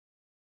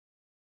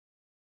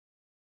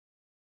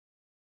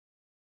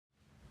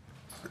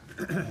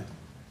Mr.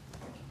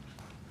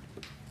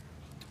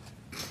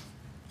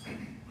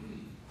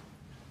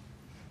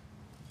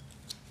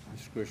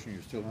 Christian,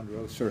 you're still under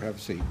oath. Sir, have a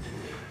seat.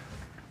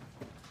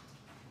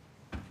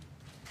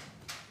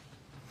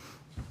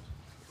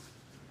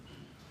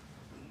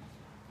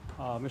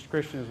 Mr.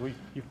 Christian,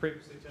 you've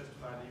previously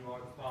testified that you are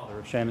the father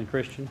of Channon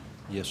Christian,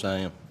 Yes, I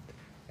am.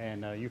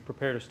 and you've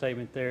prepared a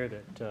statement there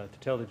that, to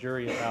tell the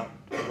jury about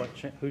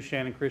who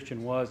Channon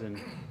Christian was and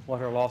what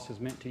her loss has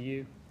meant to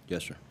you.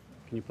 Yes, sir.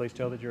 Can you please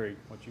tell the jury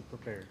what you've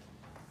prepared?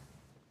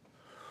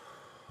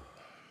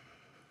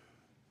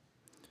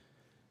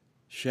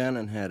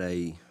 Shannon had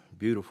a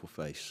beautiful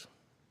face.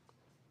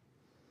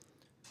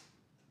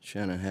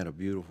 Shannon had a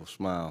beautiful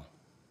smile.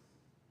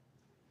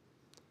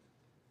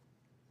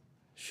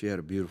 She had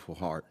a beautiful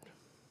heart.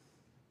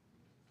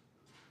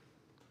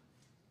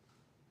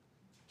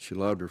 She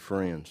loved her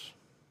friends.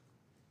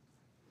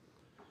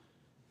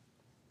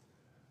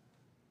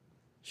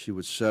 She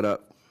would set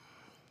up.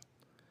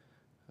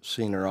 I've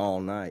seen her all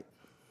night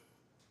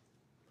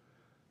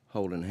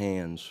holding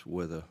hands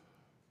with a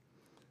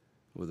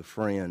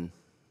friend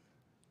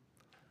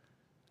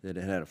that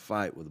had a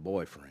fight with a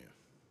boyfriend.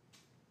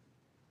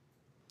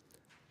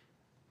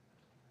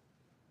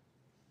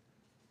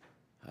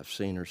 I've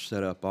seen her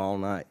sit up all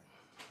night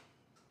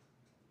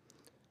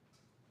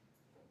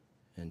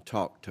and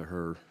talk to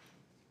her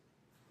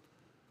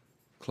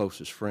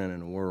closest friend in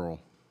the world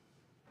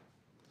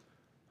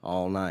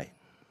all night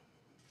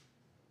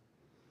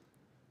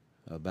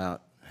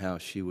about how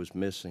she was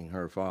missing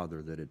her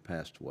father that had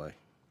passed away.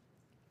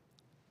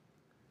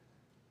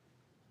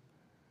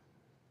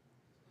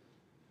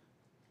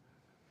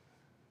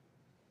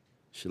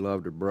 She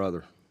loved her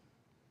brother.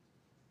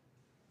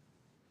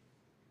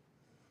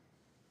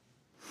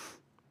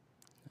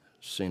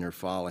 Seen her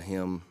follow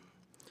him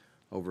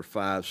over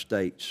 5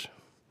 states,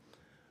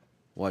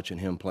 watching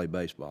him play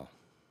baseball.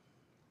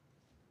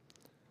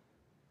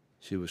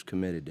 She was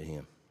committed to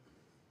him.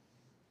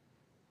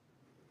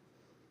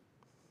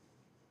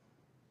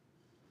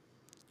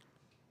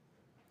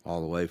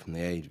 All the way from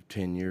the age of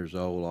 10 years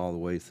old, all the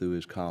way through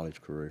his college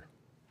career.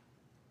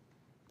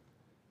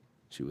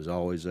 She was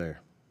always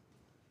there.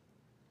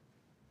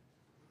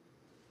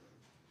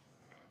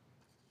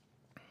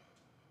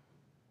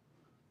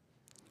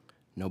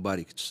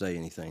 Nobody could say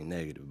anything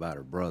negative about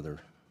her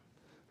brother,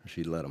 or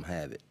she'd let them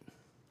have it.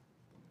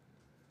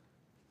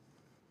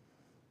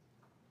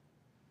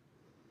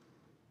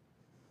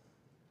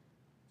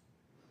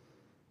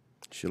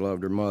 She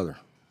loved her mother.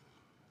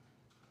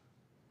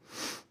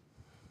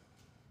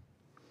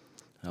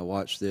 I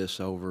watched this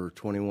over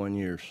 21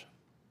 years.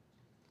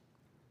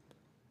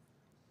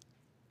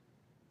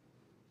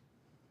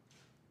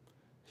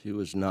 She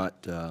was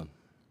not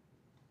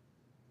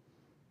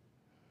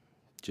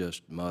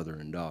just mother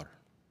and daughter.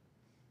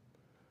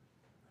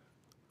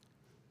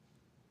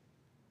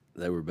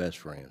 They were best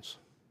friends.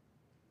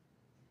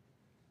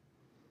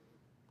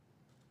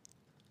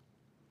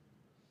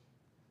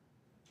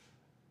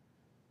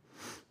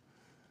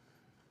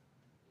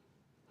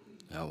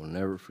 I will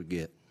never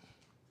forget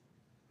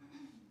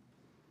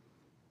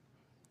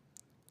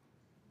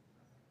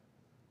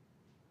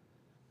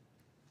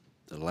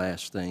the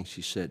last thing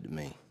she said to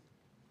me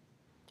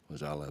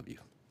was, "I love you."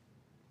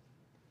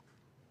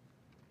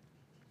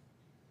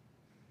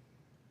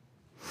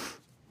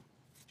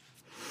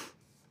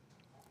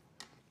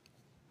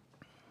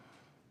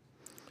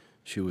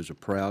 She was a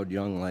proud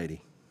young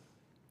lady.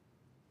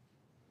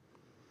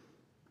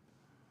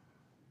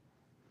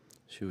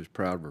 She was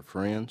proud of her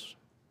friends.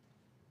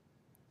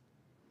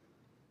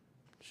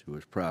 She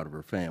was proud of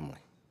her family.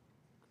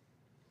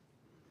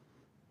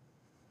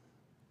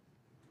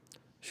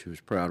 She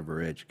was proud of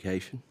her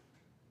education.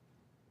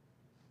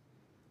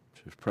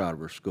 She was proud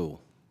of her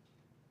school.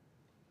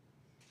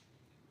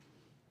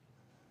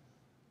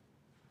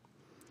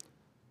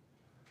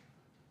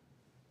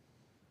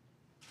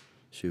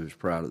 She was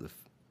proud of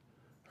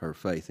her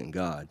faith in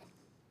God.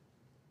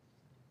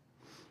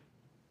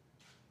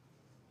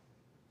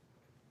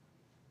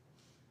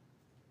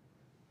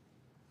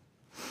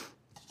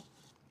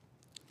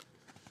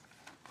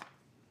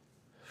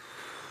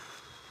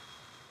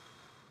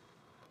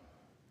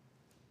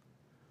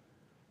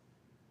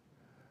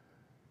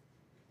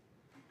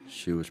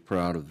 She was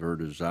proud of her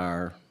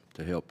desire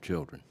to help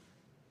children.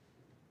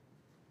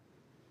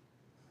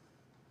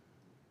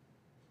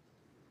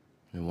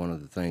 And one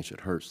of the things that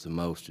hurts the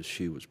most is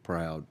she was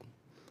proud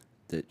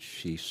that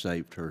she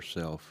saved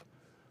herself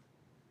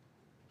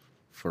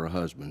for a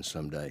husband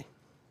someday.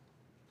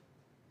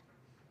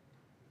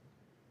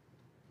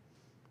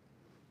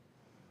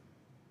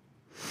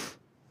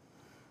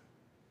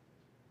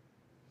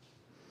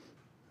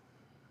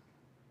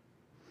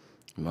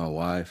 My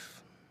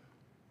wife,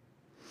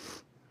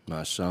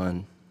 my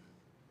son,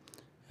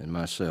 and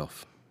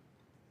myself.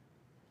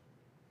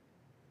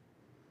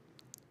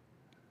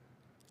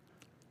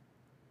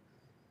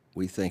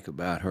 We think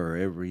about her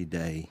every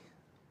day.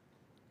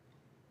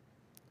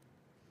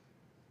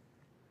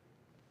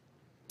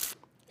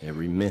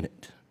 Every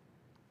minute.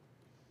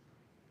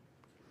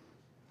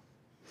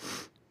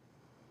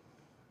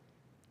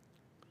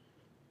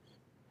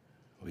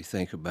 We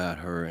think about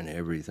her in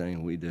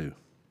everything we do.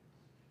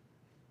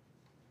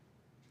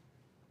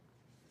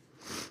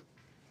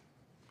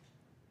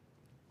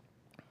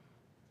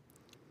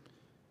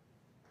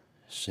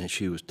 Since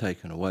she was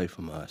taken away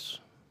from us,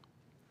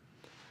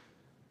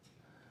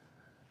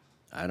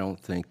 I don't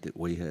think that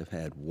we have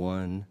had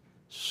one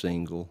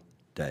single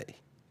day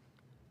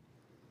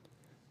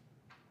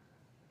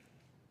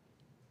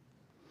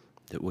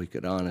that we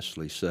could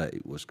honestly say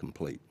was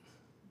complete.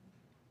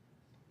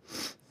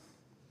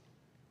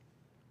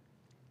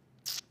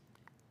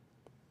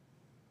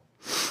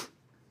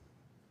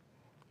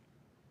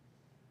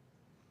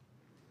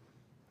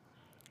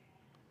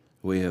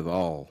 We have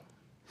all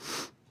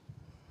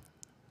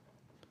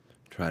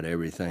tried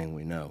everything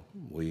we know.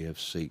 We have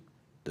sought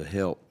the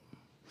help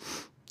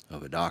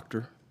of a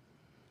doctor,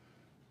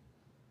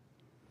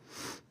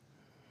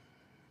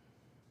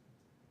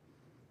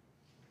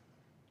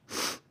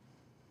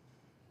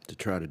 to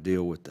try to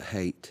deal with the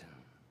hate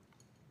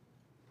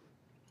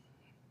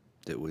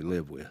that we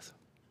live with.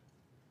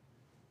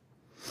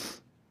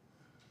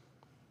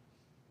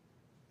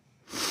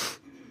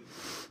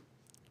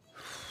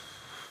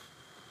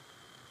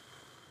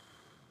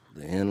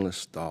 The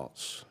endless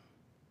thoughts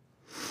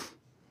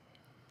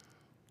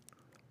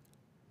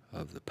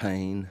of the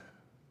pain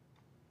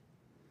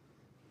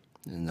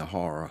and the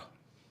horror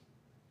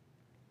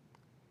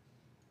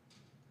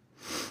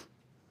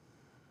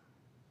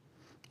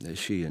that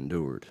she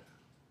endured.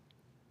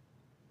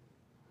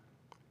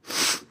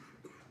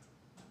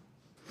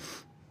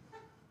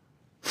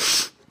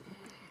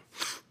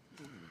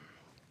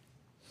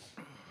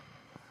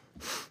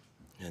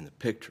 And the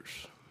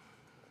pictures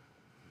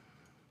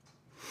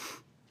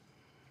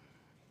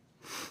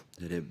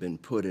that have been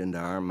put into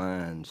our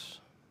minds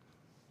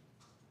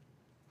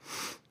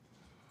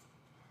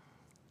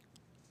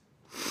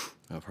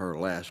of her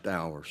last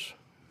hours.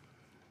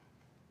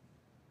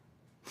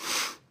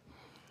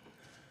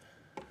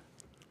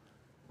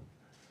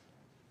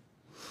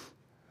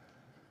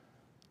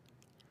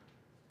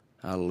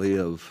 I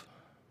live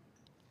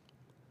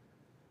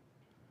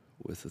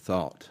with the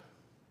thought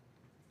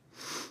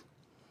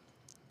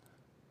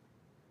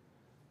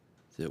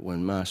that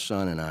when my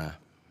son and I,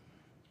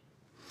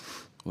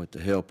 with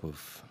the help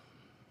of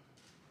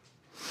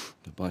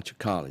a bunch of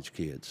college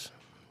kids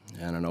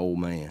and an old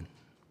man,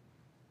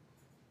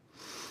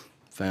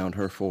 found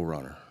her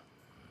forerunner,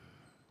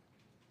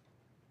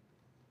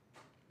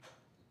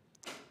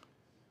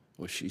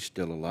 was she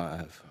still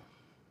alive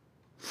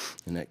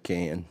in that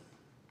can?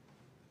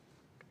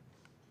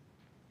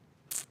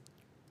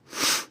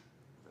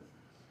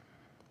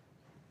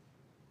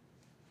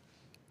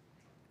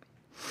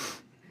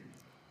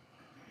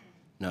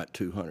 Not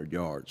 200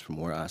 yards from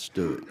where I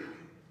stood.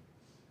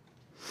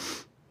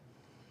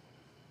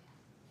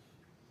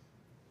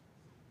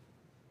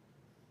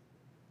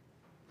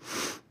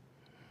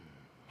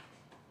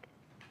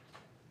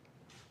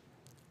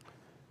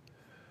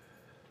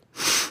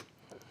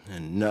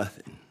 And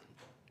nothing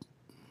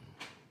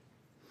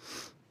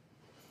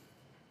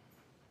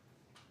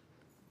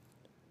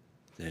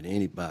that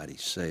anybody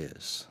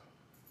says,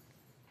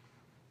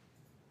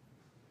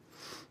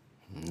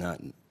 not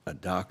a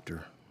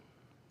doctor,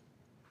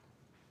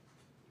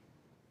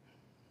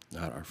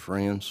 not our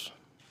friends,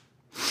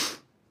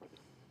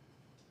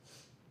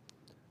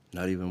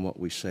 not even what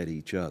we say to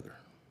each other,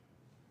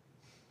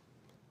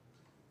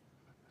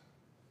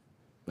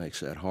 makes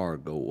that horror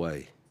go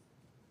away.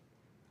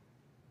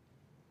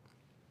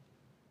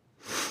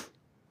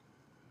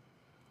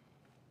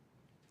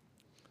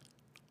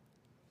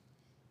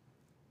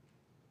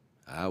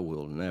 I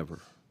will never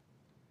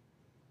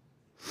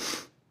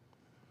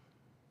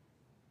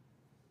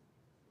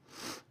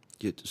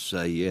get to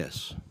say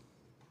yes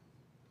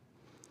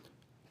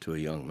to a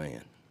young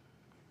man.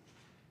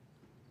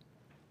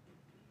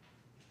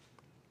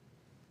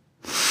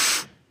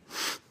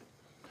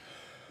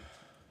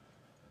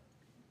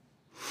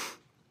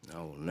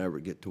 I will never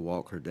get to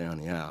walk her down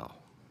the aisle.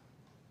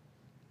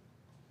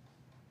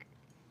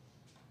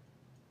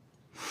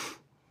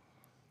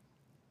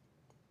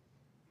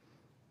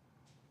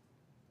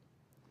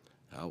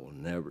 I will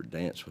never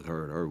dance with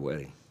her at her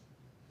wedding.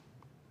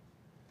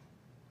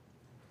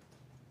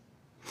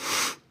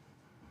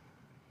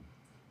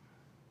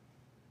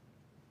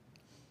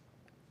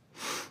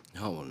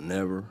 I will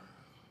never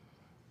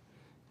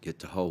get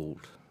to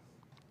hold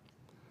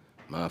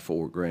my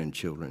 4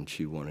 grandchildren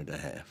she wanted to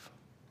have.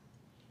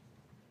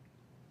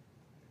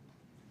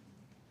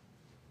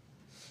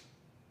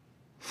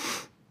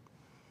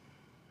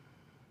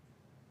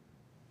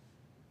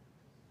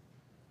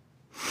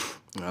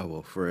 I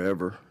will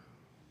forever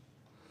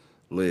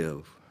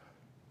live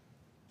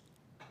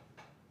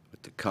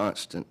with the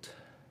constant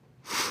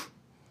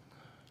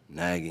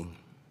nagging,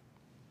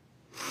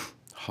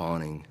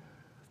 haunting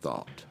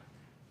thought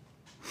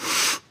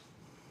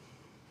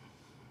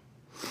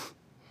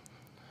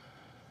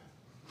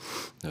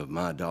of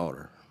my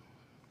daughter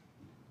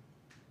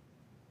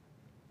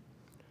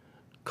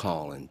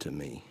calling to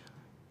me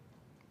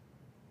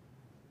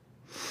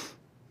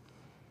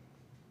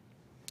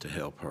to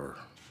help her.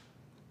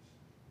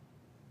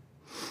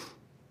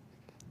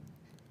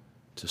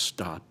 to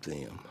stop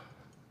them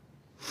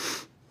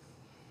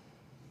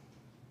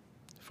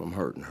from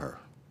hurting her.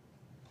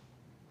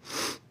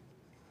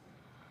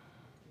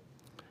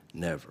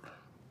 Never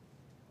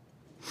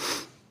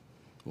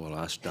will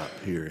I stop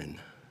hearing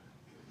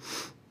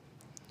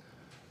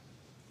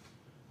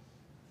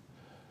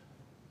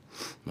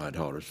my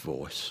daughter's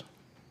voice.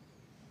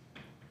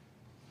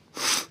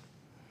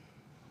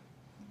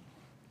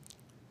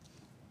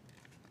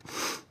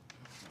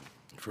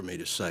 For me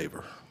to save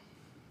her.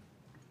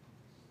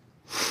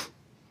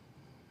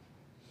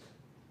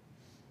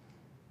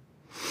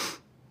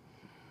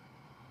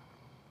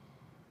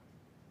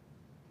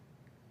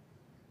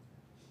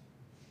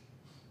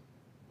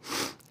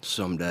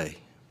 Someday,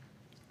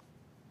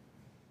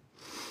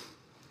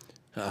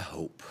 I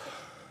hope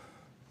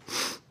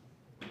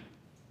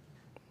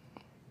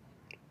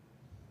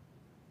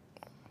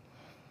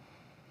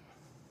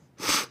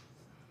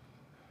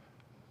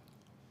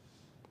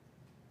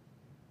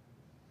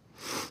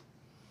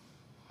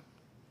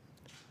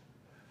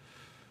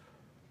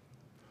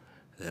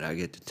that I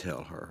get to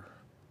tell her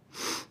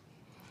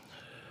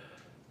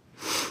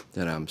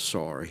that I'm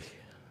sorry.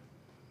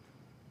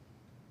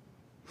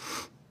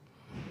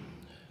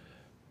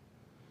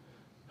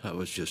 I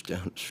was just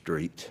down the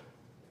street.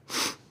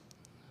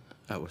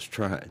 I was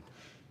trying.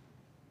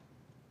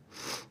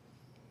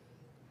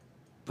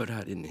 But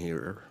I didn't hear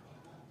her.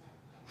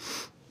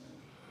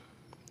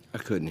 I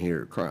couldn't hear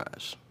her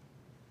cries.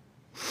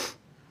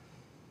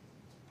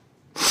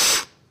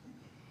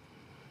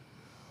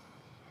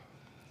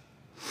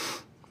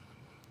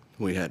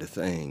 We had a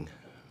thing,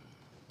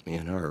 me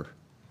and her.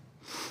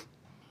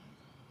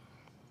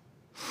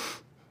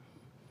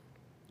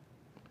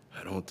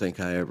 I don't think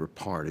I ever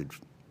parted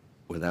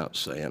without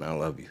saying I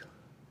love you.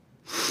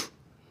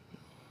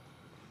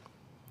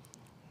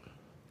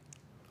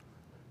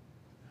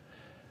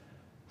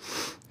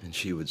 And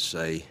she would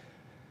say,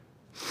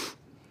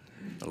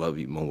 I love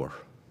you more.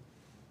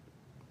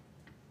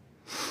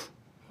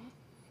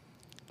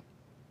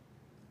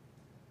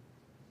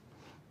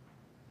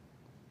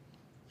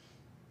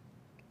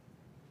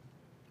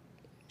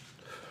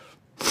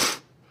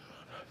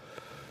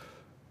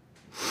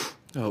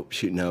 I hope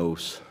she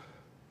knows,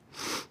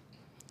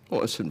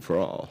 once and for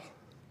all,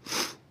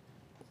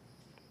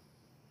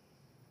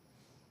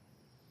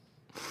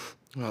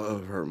 I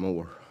love her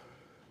more.